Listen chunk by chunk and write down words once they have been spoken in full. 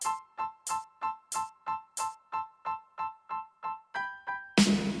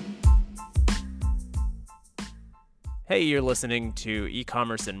Hey, you're listening to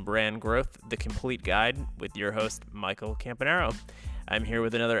E-Commerce and Brand Growth, the complete guide with your host, Michael Campanaro. I'm here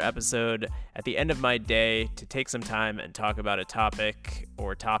with another episode at the end of my day to take some time and talk about a topic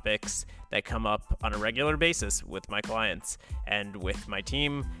or topics that come up on a regular basis with my clients and with my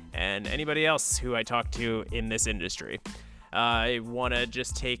team and anybody else who I talk to in this industry. I want to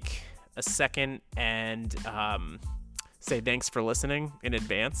just take a second and say thanks for listening in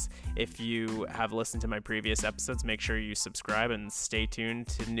advance. If you have listened to my previous episodes, make sure you subscribe and stay tuned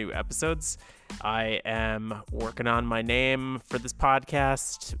to new episodes. I am working on my name for this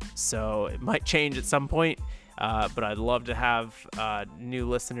podcast, so it might change at some point, but I'd love to have new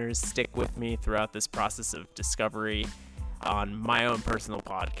listeners stick with me throughout this process of discovery on my own personal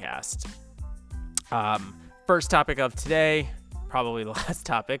podcast. First topic of today, probably the last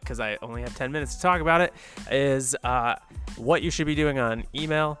topic because I only have 10 minutes to talk about it, is what you should be doing on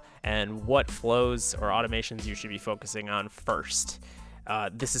email and what flows or automations you should be focusing on first.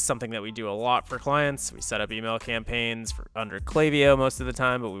 This is something that we do a lot for clients. We set up email campaigns under Klaviyo most of the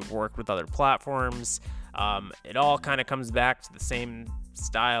time, but we've worked with other platforms. It all kind of comes back to the same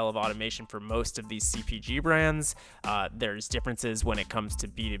style of automation for most of these CPG brands. There's differences when it comes to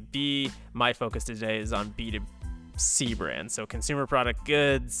B2B. My focus today is on B2C brands, so consumer product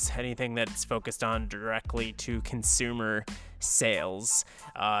goods, anything that's focused on directly to consumer sales.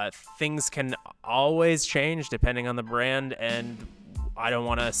 Things can always change depending on the brand, and I don't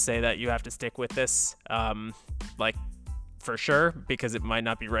want to say that you have to stick with this for sure, because it might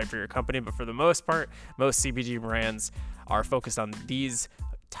not be right for your company, but for the most part, most CPG brands are focused on these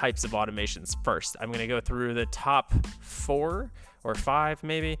types of automations first. I'm going to go through the top 4 or 5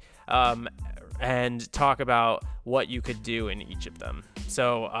 maybe, and talk about what you could do in each of them.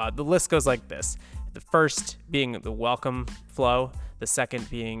 So the list goes like this. The first being the welcome flow, the second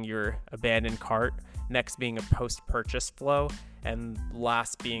being your abandoned cart, next being a post-purchase flow, and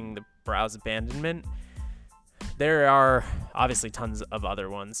last being the browse abandonment. There are obviously tons of other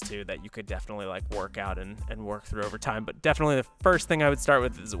ones too that you could definitely work out and work through over time, but definitely the first thing I would start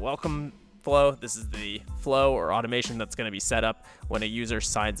with is a welcome flow. This is the flow or automation that's going to be set up when a user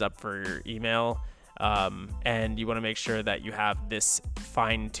signs up for your email, and you want to make sure that you have this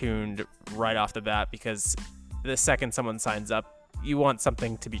fine-tuned right off the bat, because the second someone signs up, you want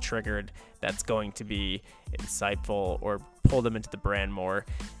something to be triggered that's going to be insightful or pull them into the brand more,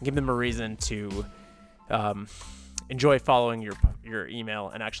 give them a reason to enjoy following your email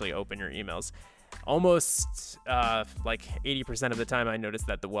and actually open your emails. Almost 80% of the time I notice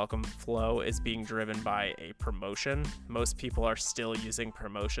that the welcome flow is being driven by a promotion. Most people are still using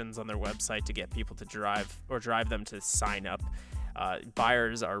promotions on their website to get people to drive them to sign up.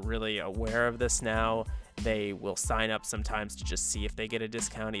 Buyers are really aware of this now. They will sign up sometimes to just see if they get a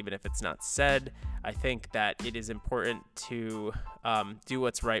discount, even if it's not said. I think that it is important to do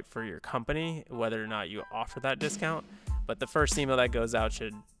what's right for your company, whether or not you offer that discount. But the first email that goes out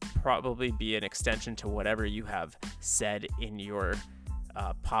should probably be an extension to whatever you have said in your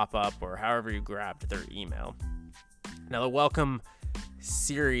pop-up or however you grabbed their email. Now, the welcome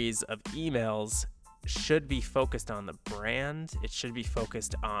series of emails should be focused on the brand. It should be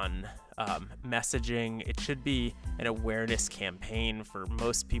focused on messaging. It should be an awareness campaign for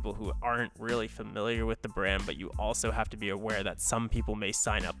most people who aren't really familiar with the brand, but you also have to be aware that some people may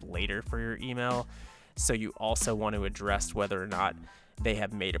sign up later for your email. So you also want to address whether or not they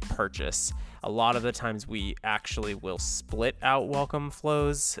have made a purchase. A lot of the times we actually will split out welcome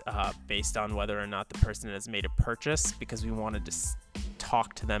flows based on whether or not the person has made a purchase, because we wanted to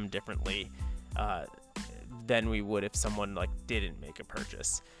talk to them differently than we would if someone didn't make a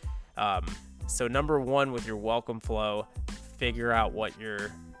purchase. So number 1 with your welcome flow, figure out what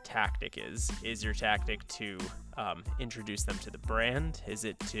your tactic is. Is your tactic to introduce them to the brand? Is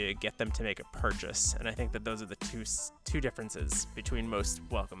it to get them to make a purchase? And I think that those are the two differences between most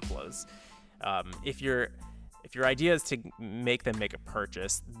welcome flows. If your idea is to make them make a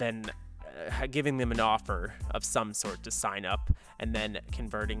purchase, then giving them an offer of some sort to sign up and then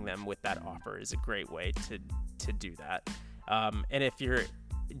converting them with that offer is a great way to do that. And if you're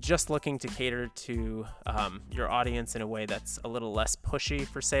just looking to cater to your audience in a way that's a little less pushy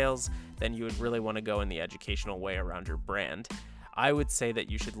for sales, then you would really want to go in the educational way around your brand. I would say that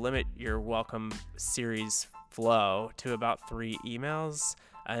you should limit your welcome series flow to about 3 emails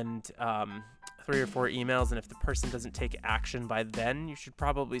and 3 or 4 emails, and if the person doesn't take action by then, you should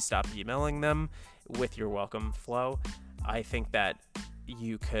probably stop emailing them with your welcome flow. I think that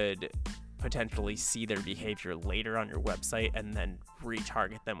you could potentially see their behavior later on your website and then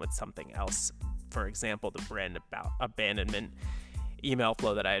retarget them with something else. For example, the brand abandonment email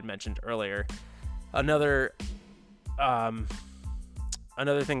flow that I had mentioned earlier. Another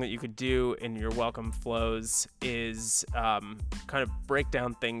Another thing that you could do in your welcome flows is kind of break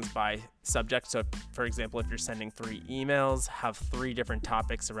down things by subject. So, for example, if you're sending 3 emails, have 3 different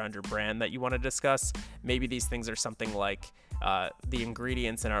topics around your brand that you want to discuss. Maybe these things are something like the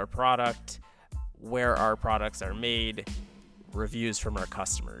ingredients in our product, where our products are made, reviews from our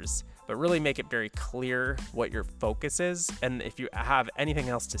customers. But really make it very clear what your focus is. And if you have anything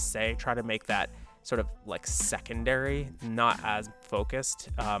else to say, try to make that sort of like secondary, not as focused.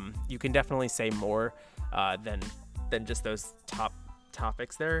 You can definitely say more than just those top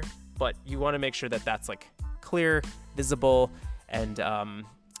topics there, but you want to make sure that that's like clear, visible, and that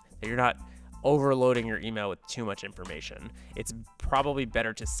you're not overloading your email with too much information. It's probably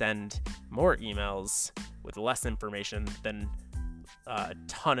better to send more emails with less information than a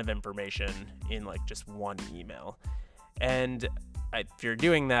ton of information in like just one email. And if you're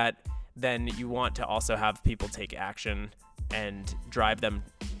doing that, then you want to also have people take action and drive them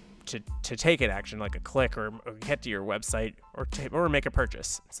to take an action, like a click or get to your website or make a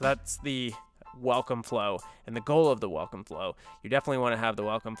purchase. So that's the welcome flow and the goal of the welcome flow. You definitely want to have the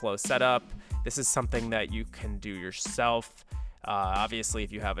welcome flow set up. This is something that you can do yourself. Obviously,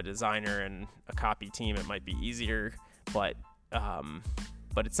 if you have a designer and a copy team, it might be easier, but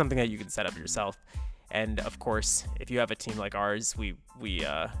it's something that you can set up yourself. And of course, if you have a team like ours, we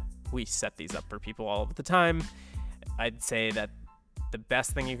set these up for people all of the time. I'd say that the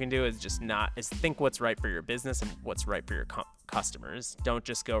best thing you can do is think what's right for your business and what's right for your customers. Don't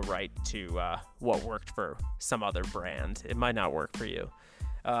just go right to what worked for some other brand. It might not work for you.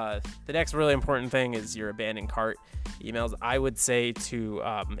 The next really important thing is your abandoned cart emails. I would say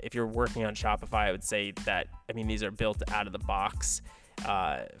if you're working on Shopify, I would say that, these are built out of the box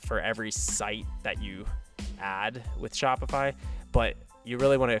for every site that you add with Shopify, but you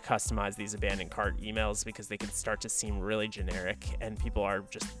really want to customize these abandoned cart emails because they can start to seem really generic and people are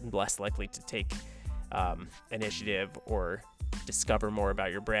just less likely to take initiative or discover more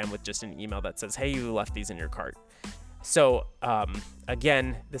about your brand with just an email that says, hey, you left these in your cart. So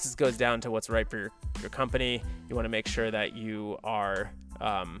again, this goes down to what's right for your company. You want to make sure that you are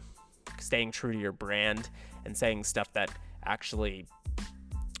staying true to your brand and saying stuff that actually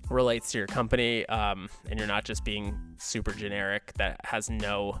relates to your company, and you're not just being super generic that has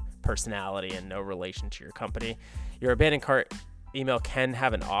no personality and no relation to your company. Your abandoned cart email can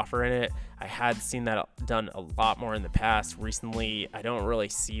have an offer in it. I had seen that done a lot more in the past. Recently, I don't really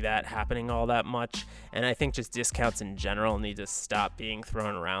see that happening all that much, and I think just discounts in general need to stop being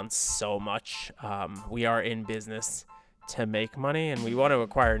thrown around so much. We are in business to make money and we want to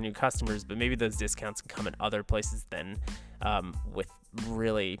acquire new customers, but maybe those discounts can come in other places than with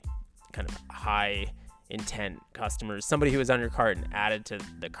really kind of high intent customers. Somebody who was on your cart and added to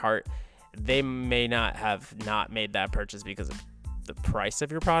the cart, they may not have not made that purchase because of the price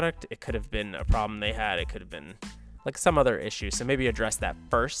of your product. It could have been a problem they had. It could have been like some other issue. So maybe address that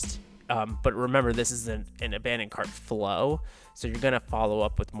first. But remember, this is an abandoned cart flow. So you're going to follow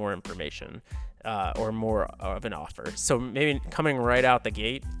up with more information or more of an offer. So maybe coming right out the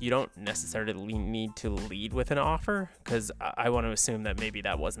gate, you don't necessarily need to lead with an offer because I want to assume that maybe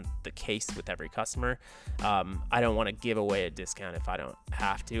that wasn't the case with every customer. I don't want to give away a discount if I don't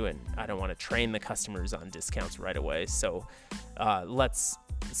have to, and I don't want to train the customers on discounts right away. So let's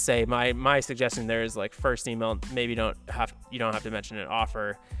say my suggestion there is like first email, maybe you don't have to mention an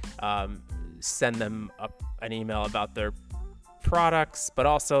offer. Send them an email about their products, but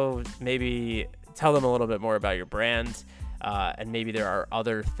also maybe tell them a little bit more about your brand, and maybe there are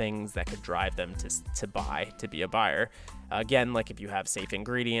other things that could drive them to be a buyer. Again, like if you have safe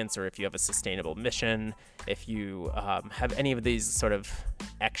ingredients or if you have a sustainable mission, if you have any of these sort of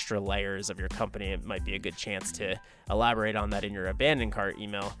extra layers of your company, it might be a good chance to elaborate on that in your abandoned cart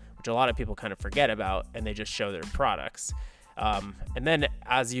email, which a lot of people kind of forget about and they just show their products. And then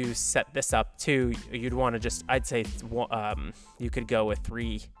as you set this up too, you'd want to I'd say you could go with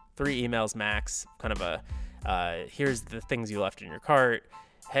three emails max, kind of here's the things you left in your cart.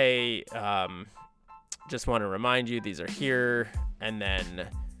 Hey, just want to remind you, these are here. And then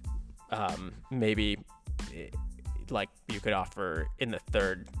maybe like you could offer in the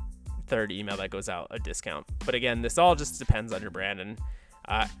third email that goes out a discount. But again, this all just depends on your brand, and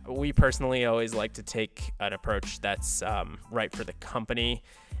we personally always like to take an approach that's right for the company.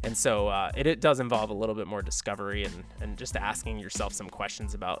 And so it does involve a little bit more discovery and just asking yourself some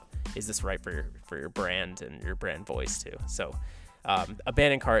questions about, is this right for your brand and your brand voice too? So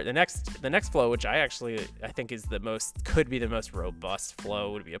Abandoned cart. The next flow, which I think could be the most robust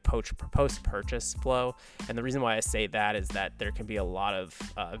flow, would be a post-purchase flow. And the reason why I say that is that there can be a lot of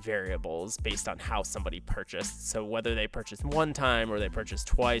variables based on how somebody purchased. So whether they purchased one time or they purchased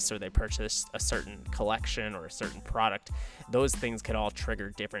twice or they purchased a certain collection or a certain product, those things could all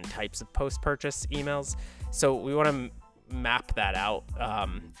trigger different types of post-purchase emails. So we want to map that out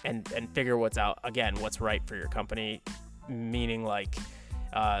and figure what's right for your company. Meaning, like,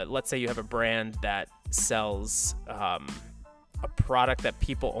 let's say you have a brand that sells a product that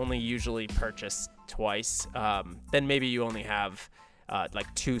people only usually purchase twice. Then maybe you only have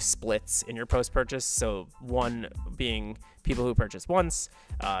like 2 splits in your post-purchase. So one being people who purchase once,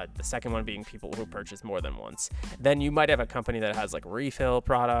 the second one being people who purchase more than once. Then you might have a company that has like refill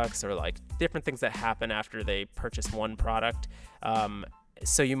products or like different things that happen after they purchase one product.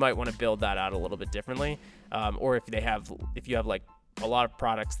 So you might want to build that out a little bit differently. Or if you have like a lot of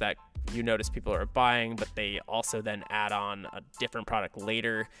products that you notice people are buying, but they also then add on a different product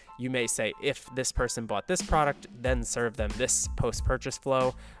later, you may say, if this person bought this product, then serve them this post-purchase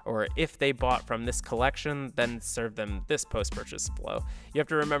flow, or if they bought from this collection, then serve them this post-purchase flow. You have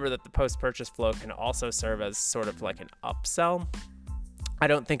to remember that the post-purchase flow can also serve as sort of like an upsell. I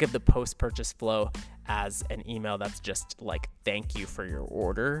don't think of the post-purchase flow as an email that's just like, thank you for your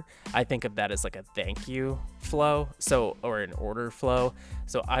order. I think of that as like a thank you flow, or an order flow.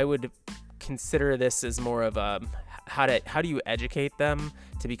 So I would consider this as more of a, how do you educate them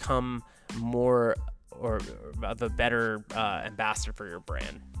to become more or of a better ambassador for your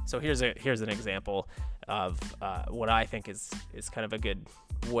brand. So here's an example of what I think is kind of a good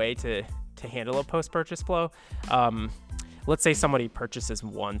way to handle a post-purchase flow. Let's say somebody purchases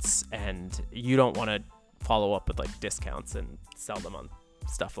once and you don't want to follow up with like discounts and sell them on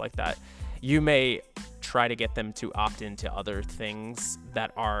stuff like that. You may try to get them to opt into other things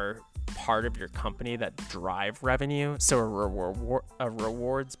that are part of your company that drive revenue. So a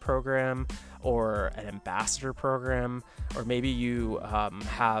rewards program or an ambassador program, or maybe you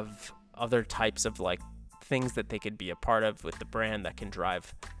have other types of like things that they could be a part of with the brand that can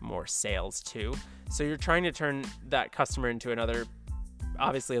drive more sales too. So you're trying to turn that customer into another,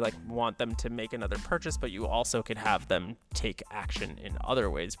 obviously like want them to make another purchase, but you also could have them take action in other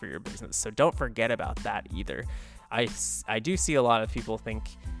ways for your business. So don't forget about that either. I do see a lot of people think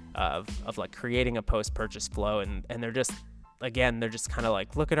of like creating a post-purchase flow and they're just kind of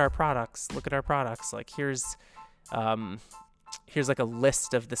like, look at our products. Like here's like a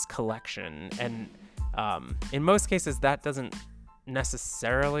list of this collection. And in most cases that doesn't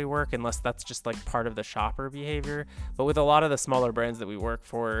necessarily work unless that's just like part of the shopper behavior. But with a lot of the smaller brands that we work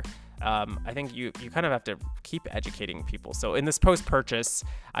for, I think you kind of have to keep educating people. So in this post-purchase,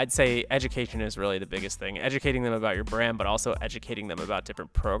 I'd say education is really the biggest thing. Educating them about your brand, but also educating them about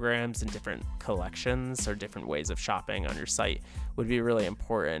different programs and different collections or different ways of shopping on your site would be really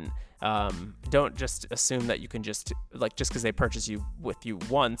important. Don't just assume that you can just because they purchase with you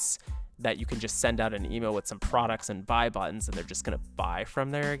once, that you can just send out an email with some products and buy buttons and they're just going to buy from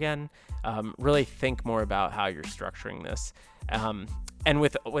there again. Really think more about how you're structuring this. And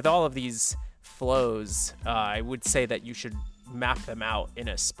with all of these flows, I would say that you should map them out in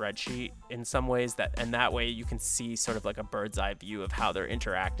a spreadsheet in some ways, and that way you can see sort of like a bird's eye view of how they're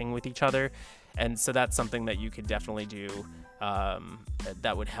interacting with each other. And so that's something that you could definitely do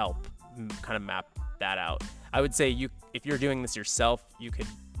that would help kind of map that out. I would say if you're doing this yourself, you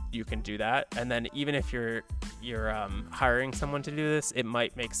can do that. And then even if you're hiring someone to do this, it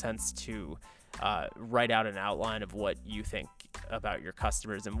might make sense to write out an outline of what you think about your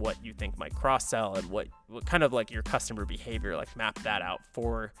customers and what you think might cross-sell and what kind of like your customer behavior, like map that out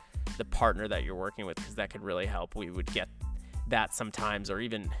for the partner that you're working with, because that could really help. We would get that sometimes, or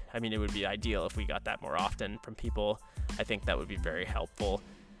even, it would be ideal if we got that more often from people. I think that would be very helpful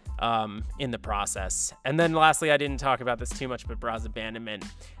in the process. And then lastly, I didn't talk about this too much, but browse abandonment.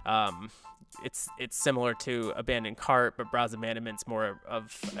 It's similar to abandoned cart, but browse abandonment's more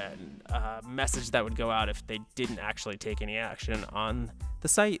of a message that would go out if they didn't actually take any action on the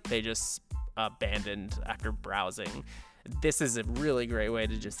site. They just abandoned after browsing. This is a really great way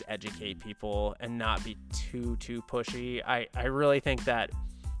to just educate people and not be too pushy. I really think that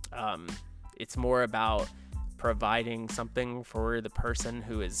it's more about providing something for the person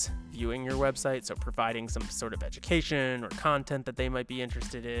who is viewing your website. So providing some sort of education or content that they might be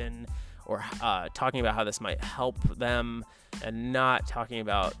interested in, or talking about how this might help them, and not talking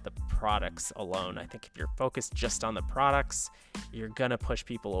about the products alone. I think if you're focused just on the products, you're gonna push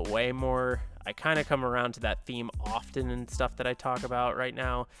people away more. I kind of come around to that theme often in stuff that I talk about right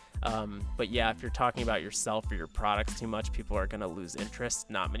now. But yeah, if you're talking about yourself or your products too much, people are gonna lose interest.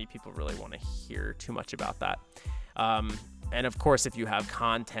 Not many people really want to hear too much about that. And of course, if you have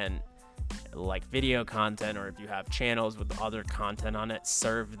content like video content, or if you have channels with other content on it,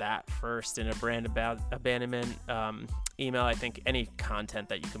 serve that first in a brand abandonment email. I think any content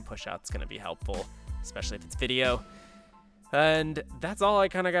that you can push out is going to be helpful, especially if it's video. And that's all I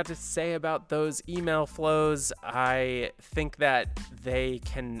kind of got to say about those email flows. I think that they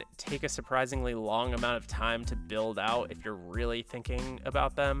can take a surprisingly long amount of time to build out if you're really thinking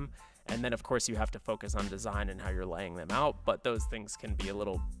about them. And then, of course, you have to focus on design and how you're laying them out. But those things can be a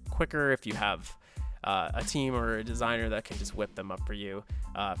little quicker if you have a team or a designer that can just whip them up for you.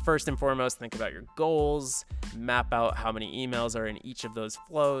 First and foremost, think about your goals, map out how many emails are in each of those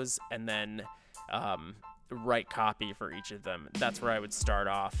flows, and then write copy for each of them. That's where I would start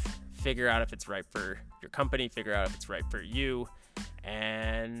off. Figure out if it's right for your company, figure out if it's right for you,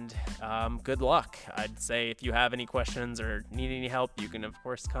 and good luck. I'd say if you have any questions or need any help, you can of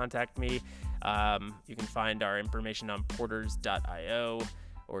course contact me. You can find our information on porters.io,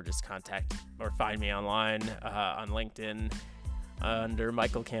 or just contact or find me online on LinkedIn under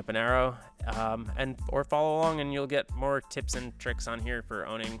Michael Campanaro, or follow along, and you'll get more tips and tricks on here for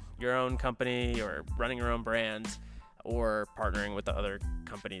owning your own company or running your own brand, or partnering with other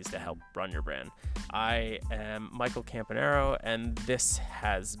companies to help run your brand. I am Michael Campanaro, and this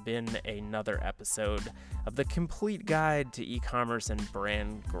has been another episode of the Complete Guide to E-commerce and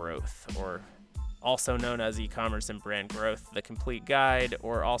Brand Growth, or also known as E-commerce and Brand Growth, the Complete Guide,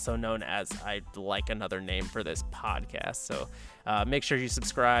 or also known as, I'd like another name for this podcast. So make sure you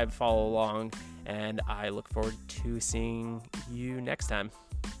subscribe, follow along, and I look forward to seeing you next time.